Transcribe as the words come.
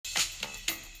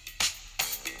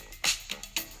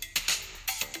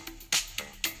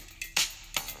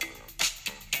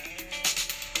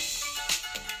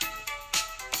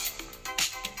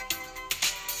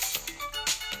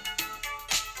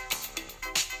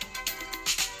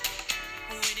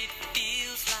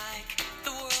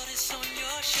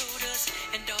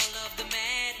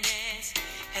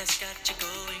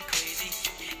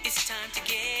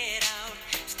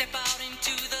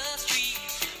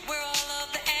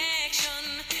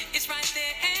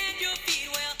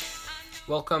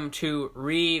Welcome to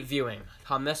Reviewing.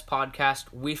 On this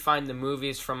podcast, we find the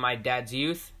movies from my dad's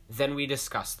youth, then we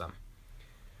discuss them.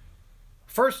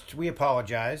 First, we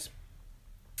apologize.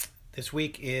 This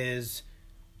week is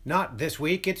not this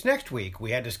week, it's next week.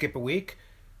 We had to skip a week.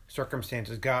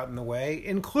 Circumstances got in the way,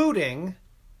 including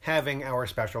having our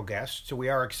special guest. So we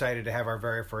are excited to have our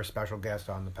very first special guest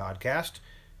on the podcast.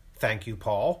 Thank you,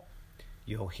 Paul.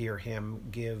 You'll hear him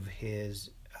give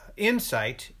his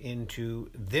insight into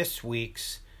this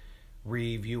week's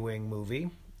reviewing movie,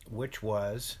 which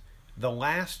was The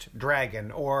Last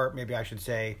Dragon, or maybe I should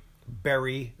say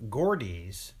Berry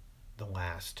Gordy's The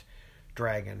Last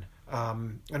Dragon.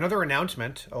 Another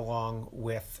announcement along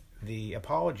with the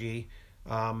apology,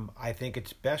 I think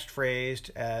it's best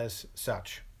phrased as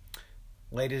such.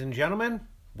 Ladies and gentlemen,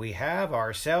 we have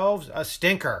ourselves a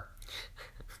stinker.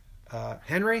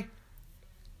 Henry,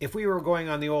 if we were going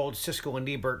on the old Siskel and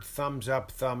Ebert thumbs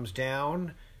up, thumbs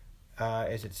down,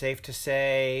 is it safe to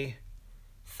say?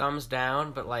 Thumbs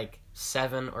down, but like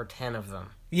 7 or 10 of them.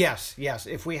 Yes.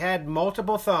 If we had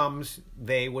multiple thumbs,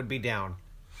 they would be down.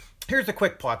 Here's a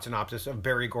quick plot synopsis of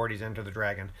Berry Gordy's Enter the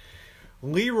Dragon.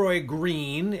 Leroy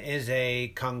Green is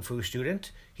a kung fu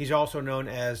student. He's also known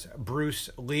as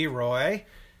Bruce Leroy.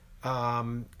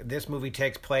 This movie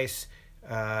takes place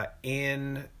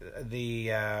in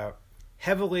the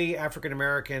heavily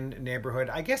African-American neighborhood.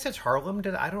 I guess it's Harlem.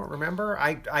 I don't remember.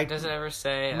 Does it ever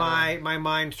say? My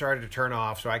mind started to turn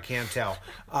off, so I can't tell.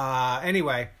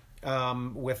 Anyway,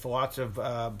 with lots of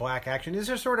black action. This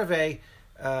is sort of a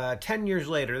 10 years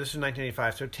later. This is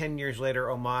 1985, so 10 years later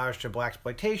homage to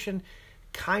blaxploitation.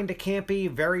 Kind of campy,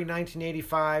 very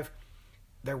 1985.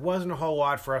 There wasn't a whole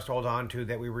lot for us to hold on to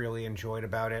that we really enjoyed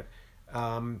about it.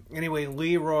 Anyway,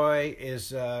 Leroy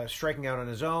is striking out on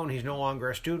his own. He's no longer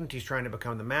a student. He's trying to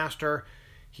become the master.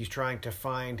 He's trying to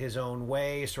find his own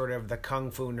way, sort of the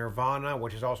Kung Fu Nirvana,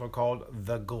 which is also called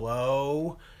the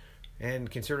glow.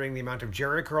 And considering the amount of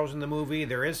Jerry curls in the movie,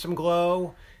 there is some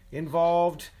glow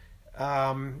involved.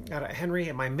 Henry,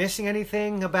 am I missing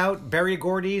anything about Berry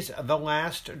Gordy's The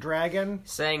Last Dragon?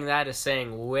 Saying that is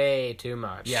saying way too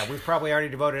much. Yeah, we've probably already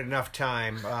devoted enough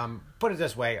time. Put it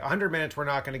this way, 100 minutes we're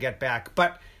not going to get back,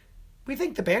 but we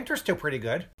think the banter's still pretty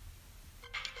good.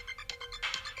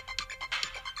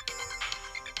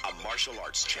 A martial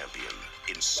arts champion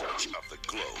in search of the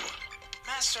glow.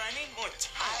 Master, I need more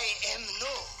time. I am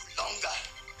no longer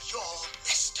your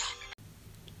master.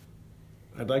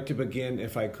 I'd like to begin,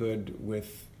 if I could,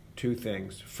 with two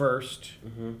things. First,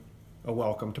 a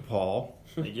welcome to Paul.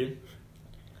 Thank you.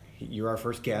 You're our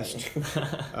first guest.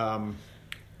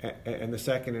 And the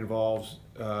second involves,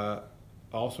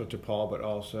 also to Paul, but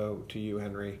also to you,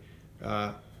 Henry,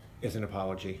 is an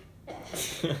apology.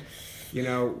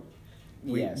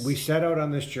 We set out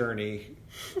on this journey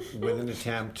with an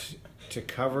attempt to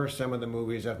cover some of the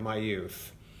movies of my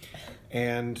youth.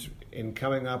 And in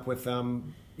coming up with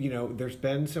them, there's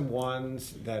been some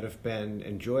ones that have been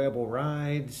enjoyable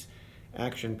rides,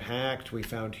 action-packed. We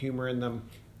found humor in them.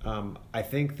 I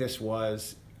think this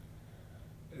was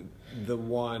the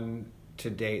one to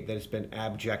date that has been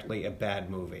abjectly a bad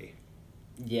movie.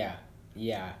 Yeah.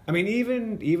 I mean,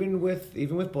 even with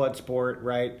Bloodsport,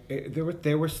 right?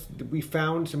 We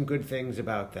found some good things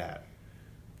about that.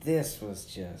 This was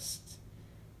just.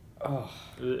 Oh,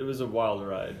 it was a wild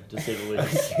ride, to say the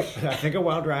least. I think a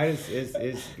wild ride is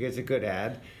a good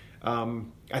ad.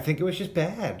 I think it was just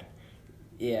bad.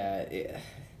 Yeah, it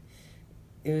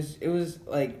was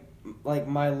like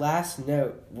my last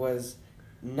note was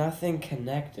nothing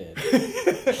connected.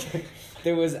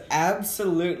 There was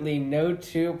absolutely no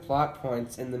two plot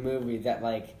points in the movie that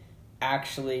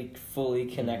actually fully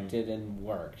connected and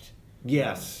worked.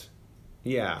 Yes.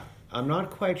 Yeah. I'm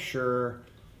not quite sure.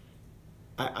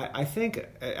 I think,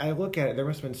 I look at it, there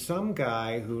must have been some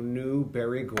guy who knew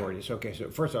Berry Gordy. So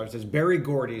first off, it says Berry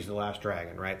Gordy's The Last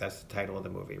Dragon, right? That's the title of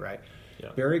the movie, right? Yeah.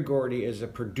 Berry Gordy is a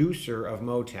producer of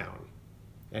Motown.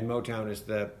 And Motown is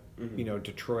the,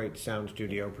 Detroit sound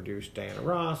studio, produced Diana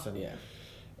Ross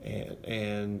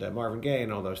and Marvin Gaye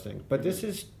and all those things. But this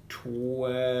is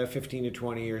 15 to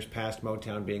 20 years past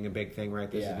Motown being a big thing,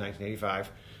 right? This is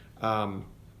 1985.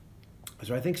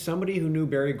 So I think somebody who knew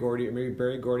Berry Gordy, or maybe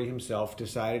Berry Gordy himself,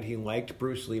 decided he liked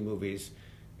Bruce Lee movies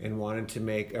and wanted to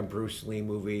make a Bruce Lee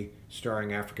movie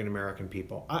starring African-American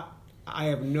people. I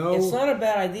have no... It's not a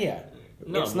bad idea.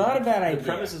 No, it's not a bad idea. The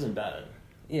premise isn't bad.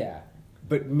 Yeah.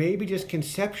 But maybe just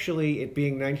conceptually, it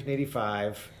being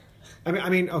 1985... I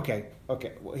mean, okay.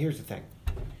 Well, here's the thing.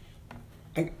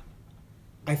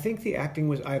 I think the acting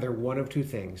was either one of two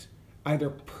things. Either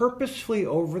purposefully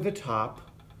over the top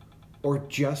or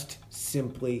just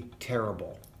simply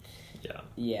terrible. Yeah.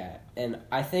 Yeah, and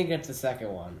I think it's the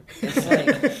second one. It's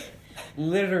like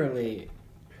literally,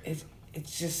 it's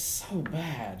just so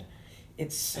bad.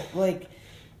 It's like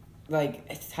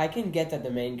I can get that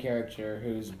the main character,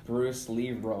 who's Bruce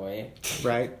Leroy,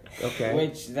 Right? Okay.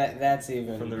 which that's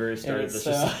even From the very start, it's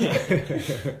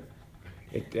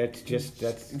that's just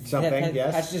that's something,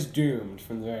 yes? That's just doomed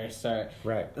from the very start.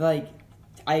 Right. Like,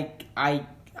 I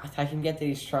can get that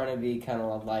he's trying to be kind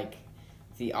of like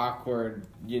the awkward,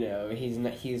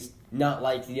 he's not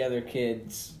like the other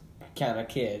kids kind of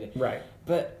kid. Right.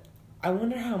 But I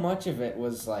wonder how much of it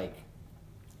was like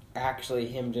actually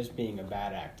him just being a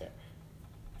bad actor.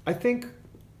 I think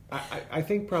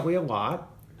probably a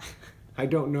lot. I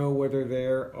don't know whether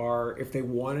there are, if they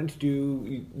wanted to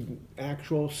do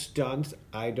actual stunts,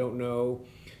 I don't know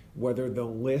whether the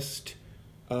list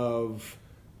of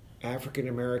African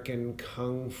American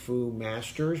kung fu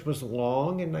masters was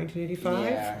long in 1985.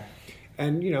 Yeah.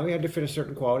 And, you had to fit a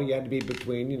certain quality. You had to be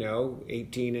between,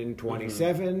 18 and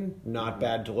 27, not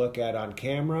bad to look at on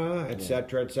camera, et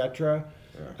cetera, et cetera.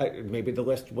 Maybe the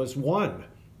list was one,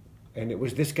 and it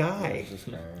was this guy.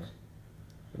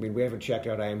 I mean, we haven't checked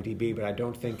out IMDb, but I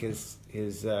don't think his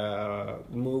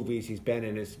movies he's been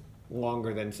in is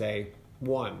longer than, say,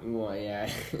 one. Well, yeah.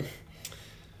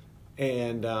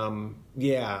 And,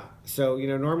 so,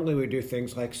 normally we do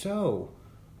things like, so,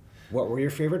 what were your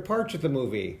favorite parts of the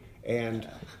movie? And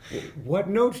what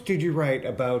notes did you write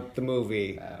about the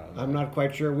movie? I'm not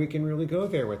quite sure we can really go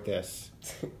there with this.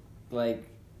 Like,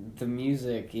 the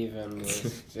music even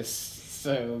was just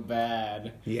so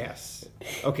bad. Yes.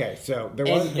 Okay, so there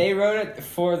And was... they wrote it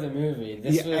for the movie.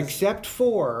 This was... Except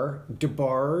for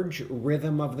DeBarge,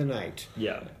 Rhythm of the Night.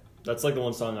 Yeah. That's like the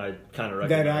one song I kind of recognize.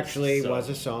 That actually was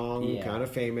a song, kind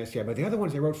of famous. Yeah, but the other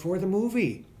ones they wrote for the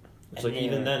movie. It's like,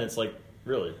 even then, it's like,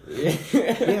 really?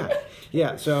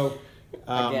 Yeah, so...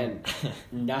 Again,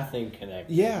 nothing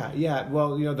connected. Yeah.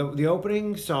 Well, the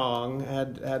opening song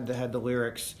had the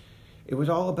lyrics. It was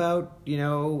all about,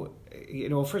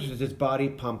 first it's this body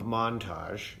pump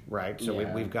montage, right? So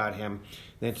we've got him.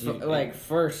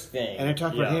 First thing. And I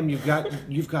talk about him.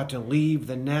 You've got to leave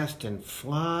the nest and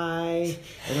fly,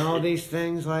 and all these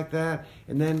things like that.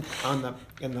 And then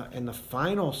in the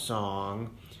final song,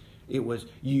 it was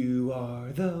 "You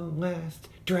are the last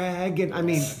dragon." I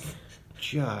mean,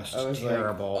 just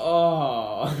terrible. Like,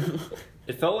 oh.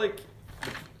 It felt like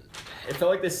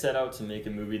they set out to make a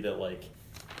movie that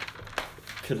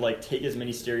could take as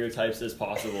many stereotypes as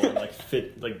possible and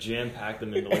fit jam pack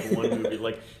them into one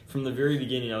movie. From the very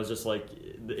beginning, I was just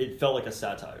it felt like a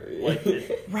satire.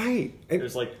 Right. It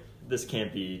was this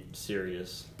can't be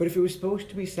serious. But if it was supposed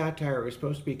to be satire, it was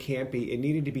supposed to be campy. It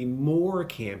needed to be more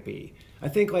campy. I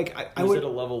think I was would at a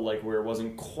level where it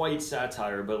wasn't quite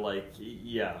satire, but I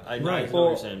Right. know what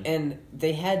you're saying. And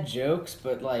they had jokes,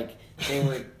 but they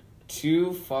were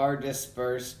too far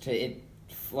dispersed to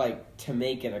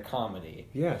make it a comedy.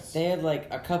 Yes. They had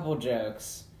a couple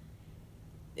jokes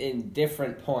in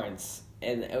different points,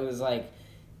 and it was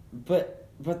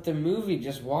but the movie,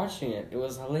 just watching it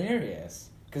was hilarious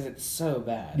because it's so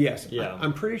bad. Yes. Yeah.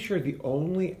 I'm pretty sure the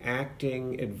only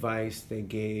acting advice they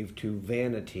gave to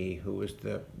Vanity, who was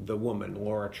the woman,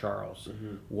 Laura Charles,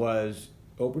 was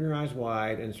open your eyes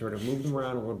wide and sort of move them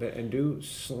around a little bit and do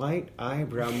slight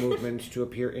eyebrow movements to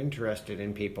appear interested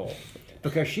in people.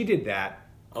 Because she did that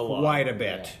quite a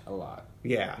bit. Yeah, a lot.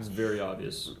 Yeah. It's very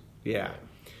obvious. Yeah.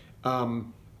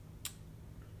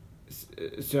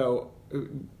 So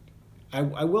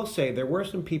I will say there were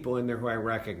some people in there who I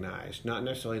recognized, not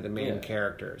necessarily the main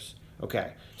characters.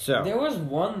 Okay, so... There was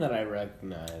one that I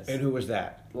recognized. And who was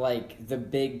that? The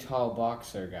big, tall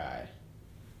boxer guy.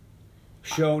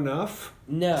 Show Enough?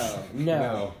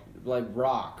 No.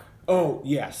 Rock. Oh,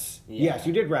 yes. Yeah. Yes,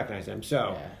 you did recognize him.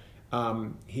 So,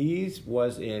 he's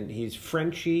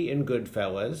Frenchie in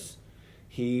Goodfellas.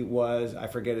 He was, I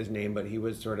forget his name, but he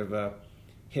was sort of a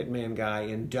hitman guy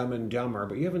in Dumb and Dumber,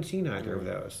 but you haven't seen either of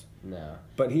those. No.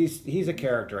 But he's a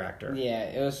character actor. Yeah,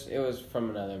 it was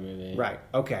from another movie. Right,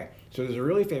 okay. So there's a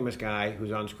really famous guy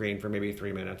who's on screen for maybe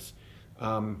 3 minutes.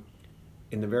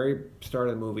 In the very start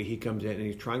of the movie, he comes in and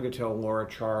he's trying to tell Laura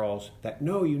Charles that,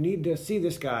 no, you need to see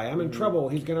this guy. I'm in trouble.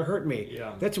 He's going to hurt me.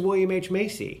 Yeah. That's William H.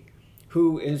 Macy,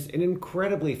 who is an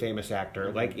incredibly famous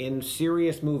actor, in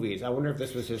serious movies. I wonder if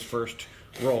this was his first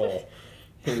role.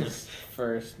 His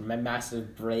first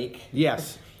massive break.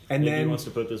 Yes. And Maybe then he wants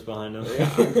to put this behind him.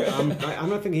 I'm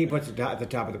not thinking he puts it at the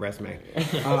top of the resume.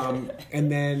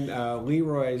 And then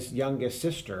Leroy's youngest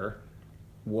sister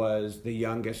was the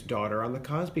youngest daughter on the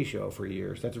Cosby Show for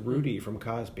years. That's Rudy from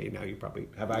Cosby. Now you probably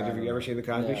have either of you ever seen the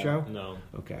Cosby Show? No.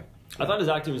 Okay. I thought his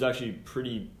acting was actually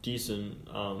pretty decent.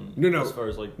 No. As far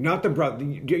as like, Not the brother.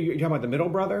 You're talking about the middle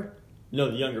brother? no,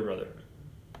 the younger brother.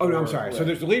 Oh, no, I'm sorry. So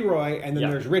there's Leroy, and then Yeah.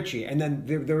 there's Richie, and then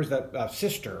there was the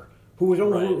sister who was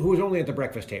only at the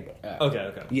breakfast table.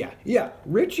 Okay. Yeah.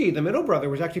 Richie, the middle brother,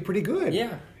 was actually pretty good.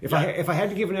 Yeah. If I had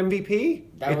to give an MVP,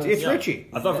 it's Yeah. Richie.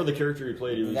 I thought for the character he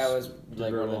played, That was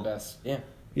like very one of well. the best. Yeah.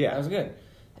 Yeah. That was good.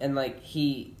 And like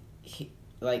he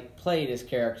like played his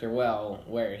character well,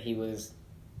 where he was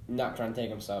not trying to take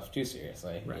himself too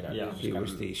seriously. Right. You know, Yeah. just He kind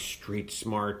was of- the street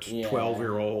smart Yeah.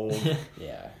 12-year-old.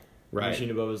 Yeah. Right.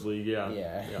 Machine above his league. Yeah.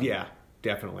 Yeah. Yeah,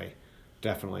 definitely.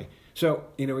 So,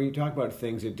 when you talk about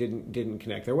things that didn't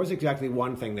connect, there was exactly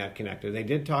one thing that connected. They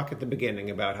did talk at the beginning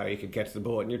about how you could catch the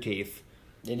bullet in your teeth,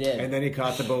 They did. and then he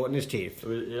caught the bullet in his teeth.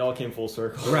 It all came full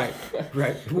circle. Right.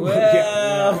 Well.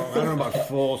 Yeah, I don't know about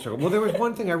full circle. Well, there was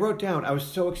one thing I wrote down. I was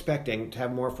so expecting to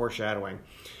have more foreshadowing,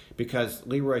 because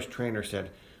Leroy's trainer said,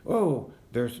 "Oh,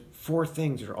 there's 4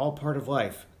 things that are all part of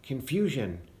life: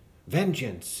 confusion,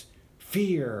 vengeance,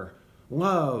 fear,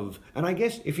 love." And I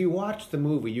guess if you watch the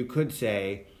movie, you could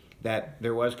say that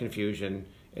there was confusion,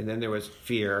 and then there was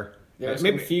fear. There was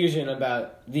Maybe- confusion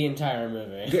about the entire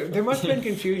movie. there must have been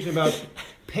confusion about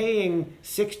paying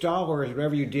 $6,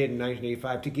 whatever you did in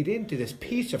 1985, to get into this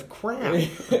piece of crap.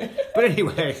 But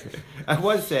anyway, I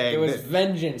was saying There was that,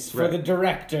 vengeance for Right. the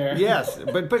director. yes,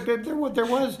 but there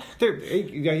was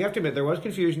you have to admit there was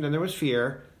confusion, then there was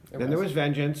fear, then there was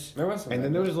vengeance, There was some and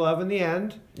then there was love in the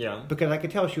end. Yeah. Because I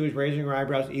could tell she was raising her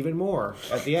eyebrows even more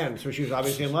at the end, so she was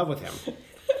obviously in love with him.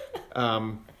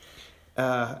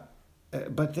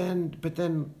 But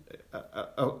then,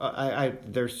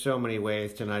 there's so many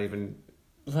ways to not even.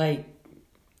 Like,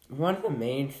 one of the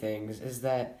main things is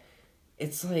that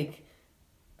it's like,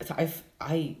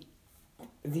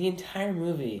 the entire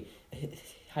movie,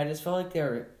 I just felt like they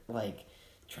were like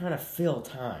trying to fill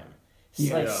time.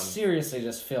 Yeah. Like seriously,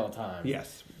 just fill time.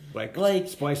 Yes. Like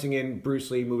splicing in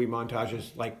Bruce Lee movie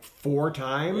montages like 4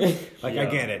 times. Like, I Yeah.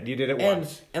 get it. You did it And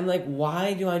once. like,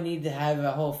 why do I need to have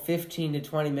a whole 15 to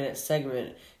 20 minute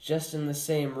segment just in the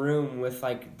same room with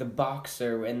like the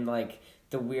boxer and like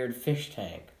the weird fish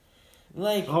tank?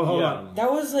 Like, Oh, hold Yeah. on.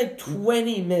 that was like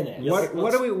 20 minutes. Yes.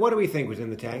 What do we think was in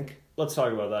the tank? Let's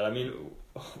talk about that. I mean,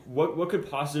 what could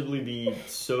possibly be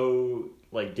so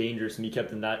like dangerous and be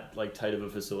kept in that like tight of a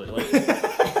facility?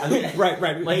 Like, I mean,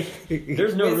 Right. like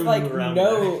there's no With room like to move around.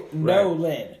 no Right.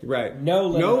 lid. Right. No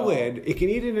lid. No at all. lid. It can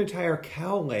eat an entire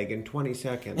cow leg in 20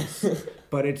 seconds,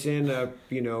 but it's in a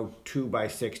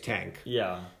 2x6 tank.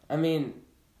 Yeah. I mean,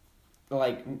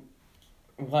 like,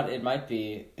 what it might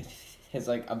be is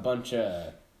like a bunch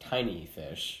of tiny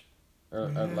fish, or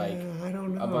like I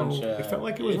don't know. a bunch of. It felt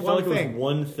like it was It one felt like thing. it was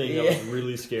one thing that Yeah. was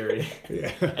really scary.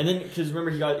 Yeah. And then, because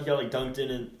remember, he got like dunked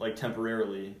in it like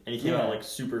temporarily, and he came Yeah. out like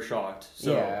super shocked.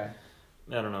 So yeah,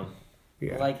 I don't know.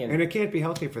 Yeah. Like and it can't be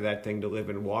healthy for that thing to live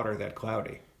in water that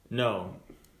cloudy. No.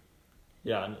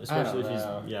 Yeah, and especially if he's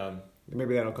know.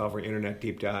 Maybe that'll call for an internet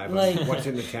deep dive. Like- on what's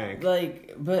in the tank?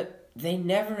 like, but they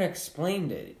never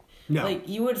explained it. No. Like,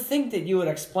 you would think that you would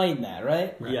explain that,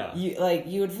 right? Yeah.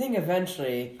 You would think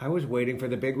eventually, I was waiting for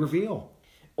the big reveal.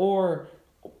 or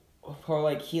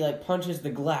like he like punches the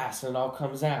glass and it all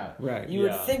comes out. Right. You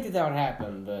would Yeah. think that would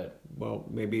happen, but Well,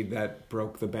 maybe that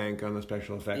broke the bank on the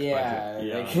special effects budget. yeah,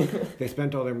 Yeah. like, They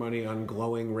spent all their money on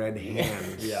glowing red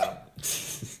hands. Yeah.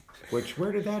 Which,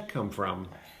 where did that come from?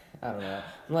 I don't know.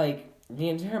 Like, the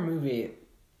entire movie,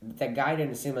 that guy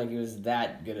didn't seem like he was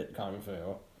that good at kung fu,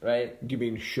 right? Do you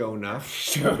mean show enough?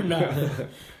 Sure enough.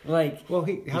 Like, Well,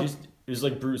 It was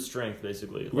like brute strength,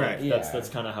 basically. Like, Right. That's Yeah. that's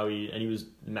kind of how he was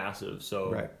massive.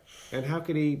 So right. And how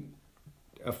could he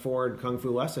afford kung fu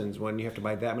lessons when you have to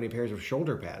buy that many pairs of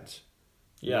shoulder pads?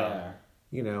 yeah.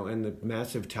 And the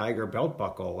massive tiger belt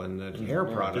buckle and the hair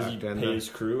Does product he and pay his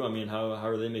crew? I mean, how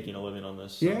are they making a living on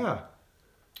this? So-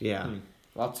 yeah.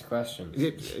 Lots of questions.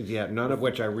 None of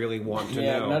which I really want to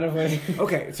Yeah, know. none of it.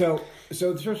 Okay, so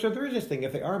there is this thing.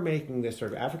 If they are making this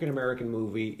sort of African American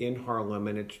movie in Harlem,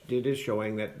 and it is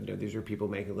showing that these are people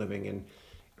making a living, and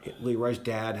Leroy's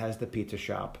dad has the pizza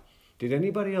shop. Did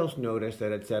anybody else notice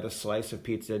that it said a slice of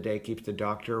pizza a day keeps the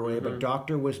doctor away, but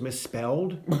doctor was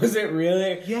misspelled? Was it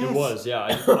really? Yes. It was, yeah.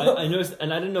 I noticed,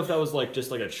 and I didn't know if that was like just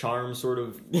like a charm sort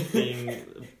of thing,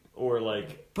 or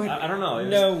like But- I don't know. It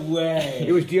was- No way.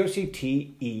 It was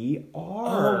DOCTER.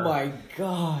 Oh my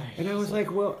god. And I was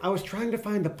like, well, I was trying to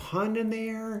find the pun in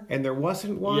there, and there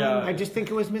wasn't one. Yeah. I just think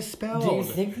it was misspelled. Do you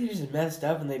think they just messed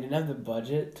up and they didn't have the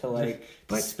budget to like?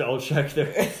 spell check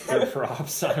their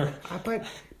props. I don't,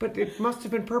 But it must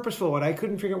have been purposeful, and I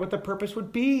couldn't figure out what the purpose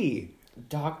would be.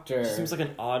 Doctor. it seems like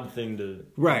an odd thing to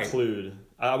Right. include.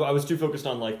 I was too focused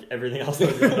on like everything else that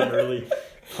was going on to really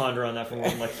ponder on that for more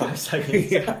than like 5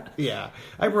 seconds. Yeah.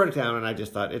 I wrote it down and I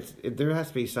just thought there has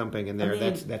to be something in there I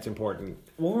mean, that's important.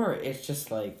 Or it's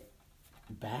just like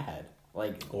bad.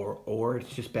 Like, Or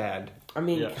it's just bad. I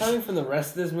mean, Yeah. coming from the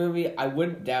rest of this movie, I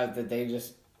wouldn't doubt that they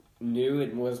just knew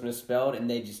it was misspelled and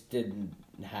they just didn't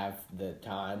have the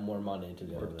time or money to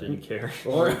do Or it. didn't care.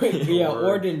 Or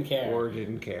didn't care. Or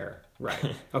didn't care.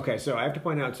 Right. Okay, so I have to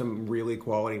point out some really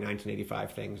quality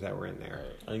 1985 things that were in there.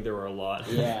 I think there were a lot.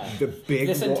 Yeah. The big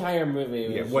This entire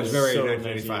movie was just- very so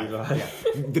 1985.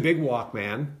 Yeah. The big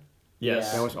Walkman. Yes.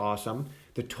 Yeah. That was awesome.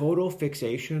 The total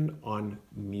fixation on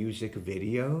music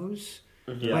videos.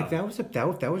 Yeah. Like that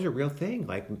was a real thing.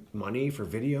 Like money for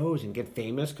videos and get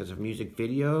famous because of music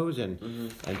videos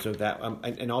and so that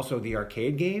and also the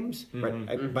arcade games.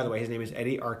 Right. By the way, his name is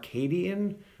Eddie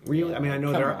Arcadian. Really? I mean, I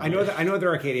know they're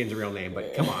Arcadian's a real name,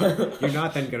 but come on, you're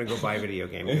not then going to go buy a video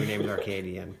game if your name is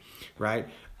Arcadian, right?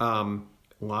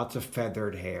 Lots of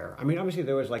feathered hair. I mean, obviously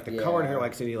there was like the colored hair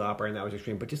like Cyndi Lauper, and that was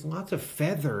extreme, but just lots of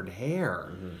feathered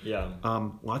hair. Yeah.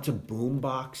 Lots of boom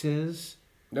boxes.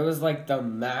 There was like the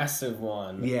massive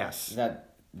one. Yes.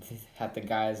 That had the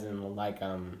guys in like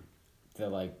the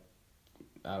like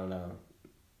I don't know.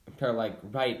 They're like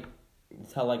right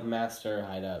to like master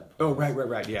hideout. Oh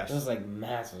right. Yes. It was like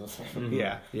massive.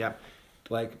 Yeah.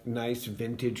 Like nice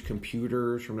vintage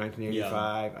computers from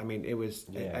 1985. I mean, it was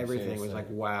everything was seriously. like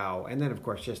wow. And then of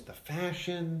course just the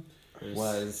fashion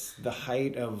was the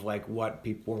height of like what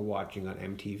people were watching on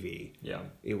MTV. Yeah.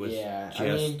 It was Yeah, just I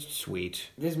mean, sweet.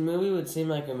 This movie would seem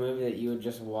like a movie that you would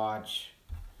just watch,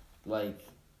 like,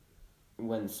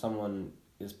 when someone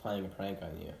is playing a prank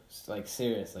on you. It's like,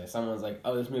 seriously. Someone's like,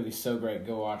 oh, this movie's so great,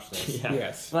 go watch this. Yeah.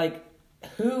 Yes. Like,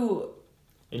 who...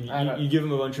 And you give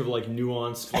them a bunch of like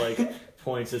nuanced like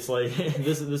points. It's like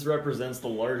this represents the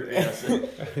larger. Yes.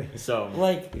 So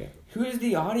Like, Yeah. who is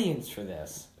the audience for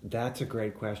this? That's a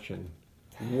great question.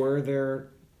 Were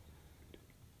there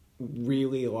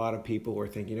really a lot of people were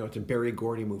thinking, it's a Berry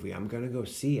Gordy movie, I'm going to go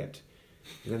see it.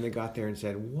 And then they got there and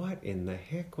said, what in the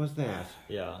heck was that?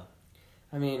 yeah.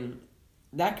 I mean,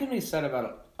 that can be said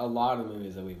about a lot of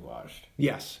movies that we've watched.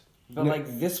 Yes. But, No-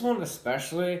 like, this one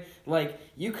especially, like,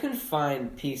 you can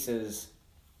find pieces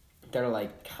that are,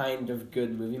 like, kind of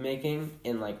good movie making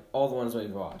in, like, all the ones we've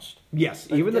watched. Yes,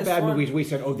 Like even the this bad one- movies, we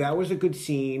said, that was a good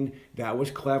scene, that was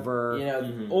clever. You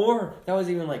know, or that was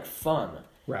even, like, fun.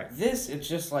 Right. This, it's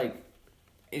just, like,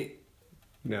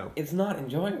 No. it's not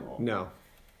enjoyable. No.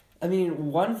 I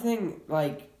mean, one thing,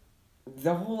 like,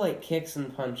 the whole, like, kicks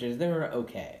and punches, they were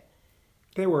okay.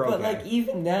 They were okay. But, like,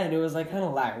 even then, it was, like, kind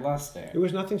of lackluster. It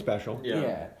was nothing special.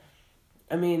 Yeah.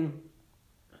 I mean,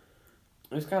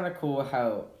 it was kind of cool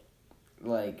how,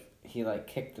 like, he, like,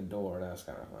 kicked the door. That was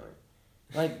kind of funny.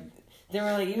 Like, there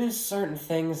were, like, even certain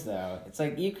things, though. It's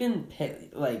like, you can pick,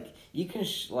 like,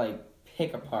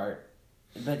 pick apart.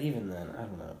 But even then, I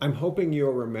don't know. I'm hoping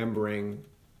you're remembering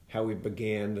how we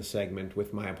began the segment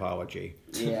with my apology.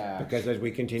 Yeah. Because as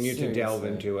we continue to delve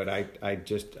Seriously. into it, I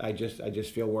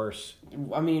just feel worse.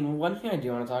 I mean, one thing I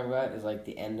do want to talk about is, like,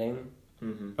 the ending.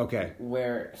 Okay.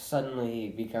 Where suddenly he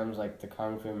becomes, like, the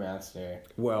Kung Fu Master.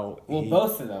 Well,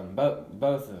 Both of them.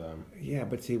 Both of them. Yeah,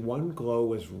 but see, one glow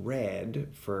was red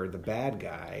for the bad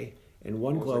guy, and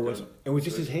one glow like it was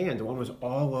just his hand. The one was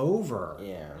all over.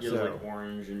 Yeah. Yeah, So- like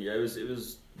orange, and it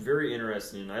was very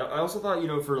interesting. I also thought,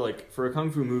 for a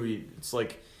kung fu movie, it's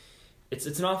like it's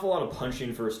an awful lot of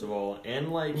punching first of all, and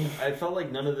like I felt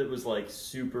like none of it was like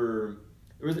super.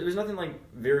 It was nothing like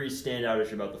very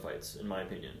standoutish about the fights, in my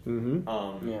opinion.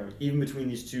 Mm-hmm. Yeah. Even between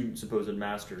these two supposed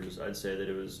masters, I'd say that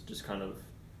it was just kind of,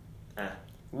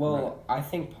 Well, I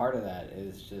think part of that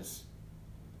is just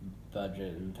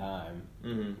budget and time.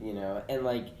 Mm-hmm. You know, and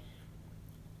like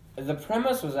the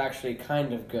premise was actually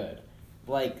kind of good.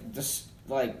 Like this,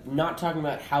 like not talking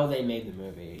about how they made the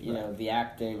movie, you know, the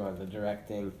acting or the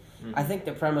directing. I think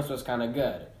the premise was kind of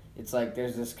good. It's like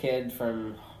there's this kid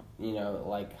from, you know,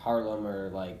 like Harlem or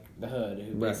like the Hood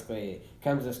who Right. basically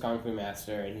becomes this kung fu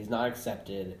master and he's not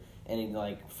accepted and he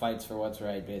like fights for what's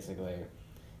right basically,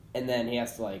 and then he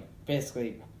has to like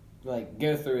basically like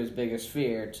go through his biggest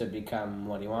fear to become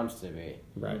what he wants to be.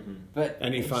 Right. But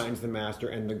And he it's- finds the master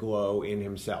and the glow in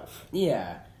himself.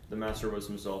 yeah. The master was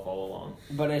himself all along.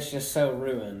 But it's just so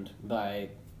ruined by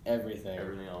everything.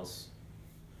 Everything else.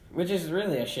 Which is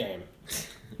really a shame.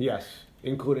 Yes,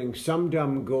 including some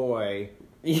dumb goy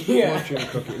Yeah. fortune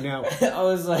cookie. Now, I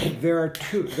was like, there are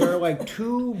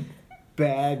two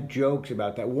bad jokes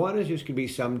about that. One is just gonna be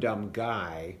some dumb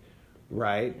guy,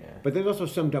 right? Yeah. But there's also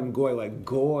some dumb goy. Like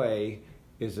goy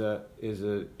is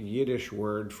a Yiddish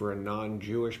word for a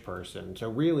non-Jewish person. So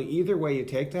really, either way you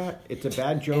take that, it's a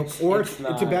bad joke, it's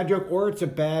a bad joke, or it's a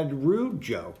bad rude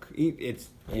joke. It's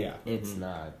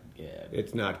not good.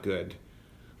 It's not good.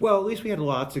 Well, at least we had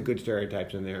lots of good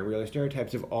stereotypes in there. Really,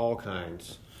 stereotypes of all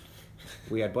kinds.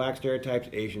 We had black stereotypes,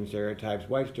 Asian stereotypes,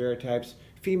 white stereotypes,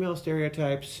 female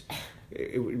stereotypes.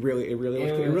 It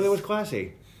really was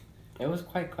classy. It was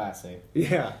quite classy.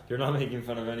 Yeah. You're not making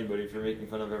fun of anybody for making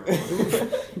fun of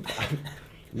everyone.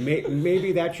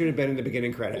 Maybe that should have been in the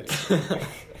beginning credits.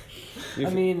 I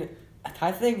mean,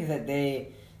 I think that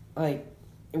they, like,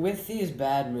 with these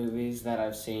bad movies that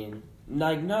I've seen,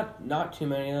 like, not too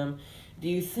many of them, do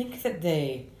you think that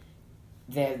they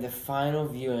had the final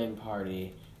viewing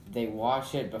party, they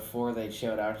watch it before they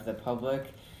show it out to the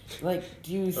public? Like,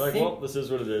 do you think... well, this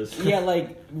is what it is. Yeah,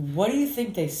 like, what do you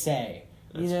think they say?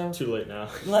 You know? It's too late now.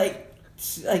 Like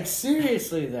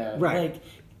seriously though. Right. Like,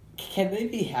 can they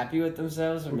be happy with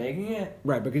themselves for making it?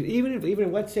 Right, because even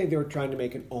if let's say they were trying to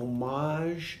make an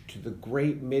homage to the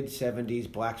great mid-'70s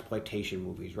blaxploitation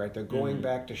movies, right? They're going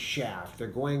back to Shaft, they're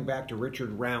going back to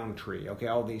Richard Roundtree, okay,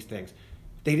 all these things.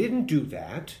 They didn't do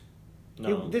that.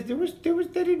 No. They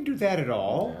didn't do that at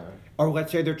all. No. Or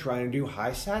let's say they're trying to do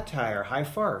high satire, high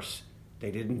farce.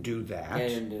 They didn't do that. They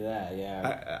didn't do that,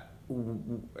 yeah.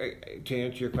 To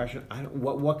answer your question,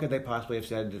 what could they possibly have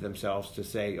said to themselves to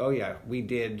say, oh yeah, we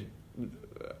did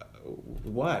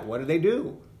what? What did they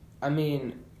do? I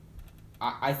mean,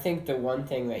 I think the one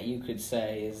thing that you could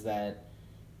say is that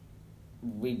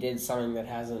we did something that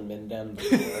hasn't been done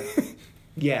before.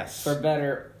 Yes. For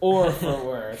better or for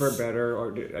worse. For better,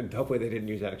 or hopefully they didn't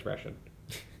use that expression.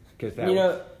 Because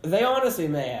that they honestly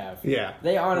may have. Yeah.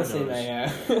 They honestly may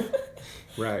have.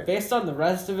 Right. Based on the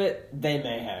rest of it, they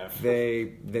may have.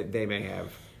 They may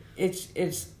have.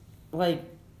 It's like,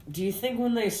 do you think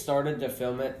when they started to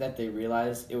film it that they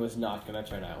realized it was not going to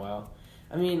turn out well?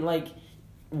 I mean, like,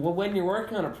 when you're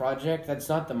working on a project, that's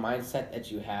not the mindset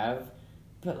that you have.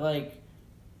 But, like,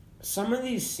 some of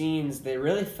these scenes, they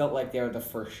really felt like they were the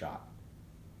first shot.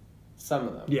 Some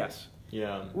of them. Yes.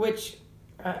 Yeah. Which,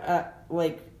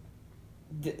 like,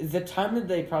 the time that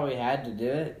they probably had to do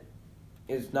it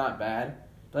is not bad.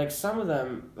 Like, some of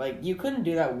them, like, you couldn't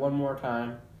do that one more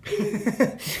time.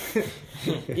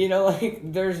 You know, like,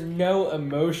 there's no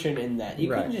emotion in that. You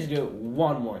couldn't just do it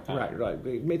one more time. Right.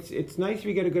 It's nice if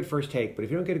you get a good first take, but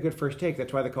if you don't get a good first take,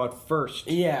 that's why they call it first.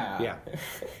 Yeah. Yeah.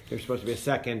 There's supposed to be a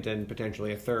second and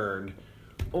potentially a third.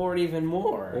 Or even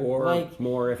more. Or like,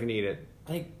 more if you need it.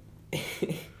 Like...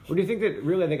 Or do you think that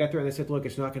really they got there and they said, look,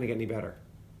 it's not going to get any better?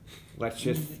 Let's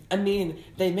just... I mean,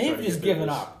 they may have just given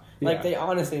up. Like, Yeah. they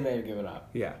honestly may have given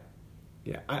up. Yeah.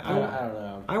 Yeah. I don't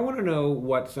know. I want to know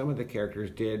what some of the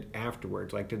characters did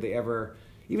afterwards. Like, did they ever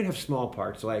even have small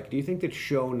parts? Like, do you think that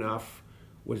Sho'nuff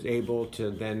was able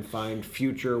to then find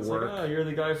future work? Like, oh, you're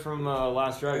the guy from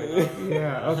Last Dragon.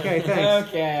 Yeah. Okay. Thanks.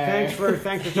 Okay. Thanks for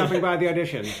stopping by the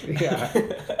audition. Yeah.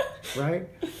 Right.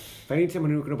 If I need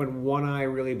someone who can open one eye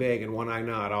really big and one eye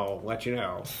not, I'll let you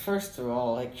know. First of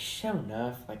all, like,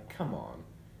 Sho'nuff, like, come on.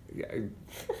 Yeah,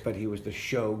 but he was the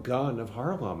Shogun of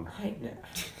Harlem. I know.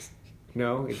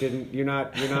 No, it didn't. You're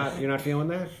not feeling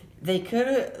that. They could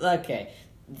have. Okay,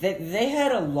 they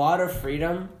had a lot of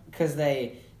freedom because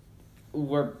they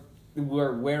were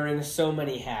wearing so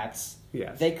many hats.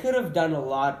 Yes. They could have done a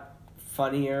lot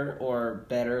funnier or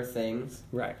better things.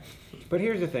 Right. But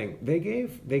here's the thing: they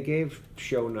gave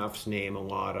Sho'nuff's name a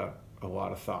lot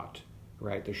of thought.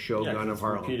 Right, the Shogun of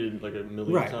Harlem. Repeated like a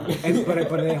million right, times.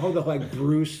 but they hold up like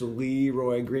Bruce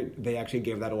Leroy Green. They actually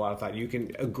gave that a lot of thought. You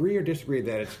can agree or disagree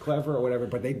that it's clever or whatever,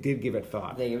 but they did give it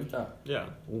thought. They gave it thought. Yeah.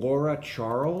 Laura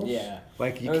Charles. Yeah.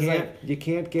 Like you It was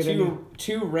can't get any.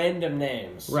 Two random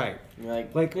names. Right. You're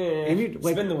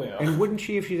Spin the wheel. And wouldn't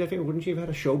she, if she's that famous, wouldn't she have had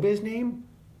a showbiz name?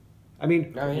 I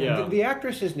mean, Oh, yeah. the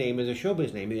actress's name is a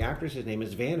showbiz name. The actress's name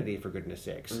is Vanity, for goodness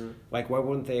sakes. Mm-hmm. Like, why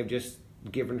wouldn't they have just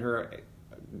given her?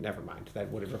 Never mind.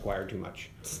 That would have required too much.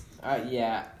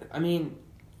 Yeah. I mean,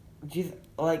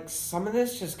 like, some of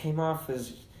this just came off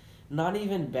as not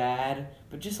even bad,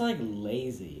 but just, like,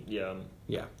 lazy. Yeah.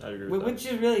 Yeah. I agree with that. Which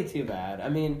is really too bad. I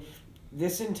mean,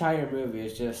 this entire movie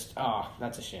is just,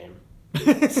 that's a shame.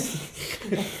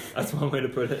 That's one way to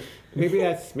put it. Maybe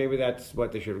that's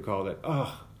what they should have called it.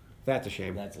 Oh, that's a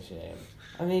shame. That's a shame.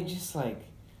 I mean, just, like,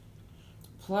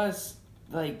 plus,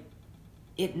 like,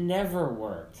 it never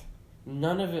worked.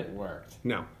 None of it worked.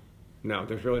 No,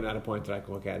 there's really not a point that I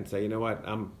can look at and say, you know what,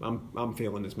 I'm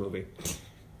feeling this movie.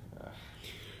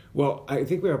 Well, I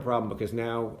think we have a problem because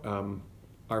now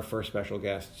our first special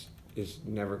guest is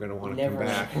never going to want to Never. come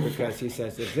back because he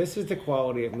says, if this is the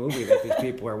quality of movie that these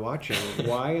people are watching,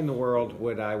 why in the world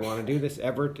would I want to do this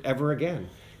ever again?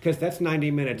 Because that's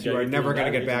 90 minutes you are never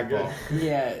going to get back, Paul.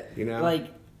 Yeah. You know? Like,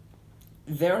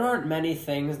 there aren't many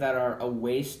things that are a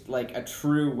waste, like a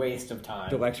true waste of time.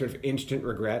 The like sort of instant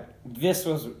regret. This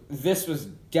was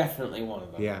definitely one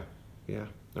of them. Yeah.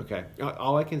 Okay.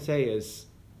 All I can say is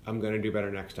I'm going to do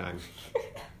better next time.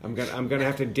 I'm gonna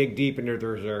have to dig deep into the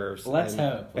reserves. Let's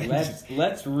hope.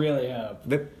 Let's really hope.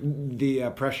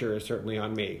 The pressure is certainly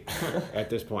on me at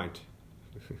this point.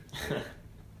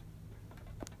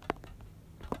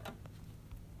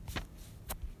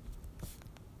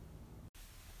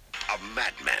 A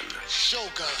madman.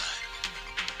 Shogun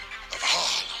of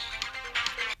Harlem.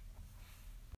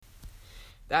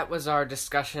 That was our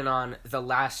discussion on The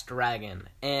Last Dragon.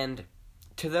 And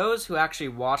to those who actually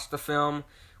watched the film,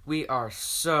 we are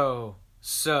so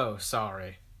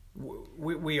sorry.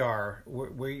 We are.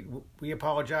 We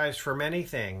apologize for many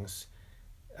things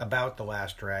about The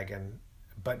Last Dragon,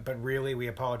 but really we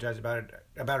apologize about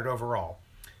it overall.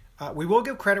 We will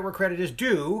give credit where credit is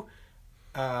due.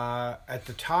 At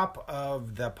the top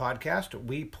of the podcast,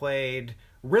 we played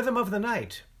Rhythm of the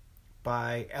Night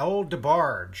by El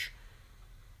DeBarge.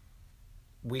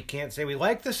 We can't say we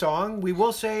like the song. We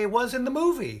will say it was in the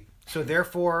movie. So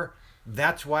therefore,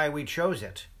 that's why we chose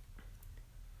it.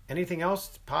 Anything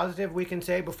else positive we can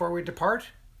say before we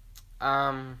depart?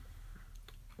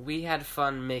 We had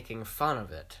fun making fun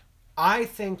of it. I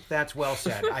think that's well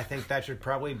said. I think that should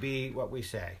probably be what we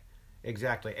say.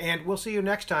 Exactly. And we'll see you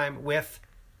next time with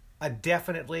a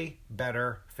definitely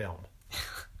better film.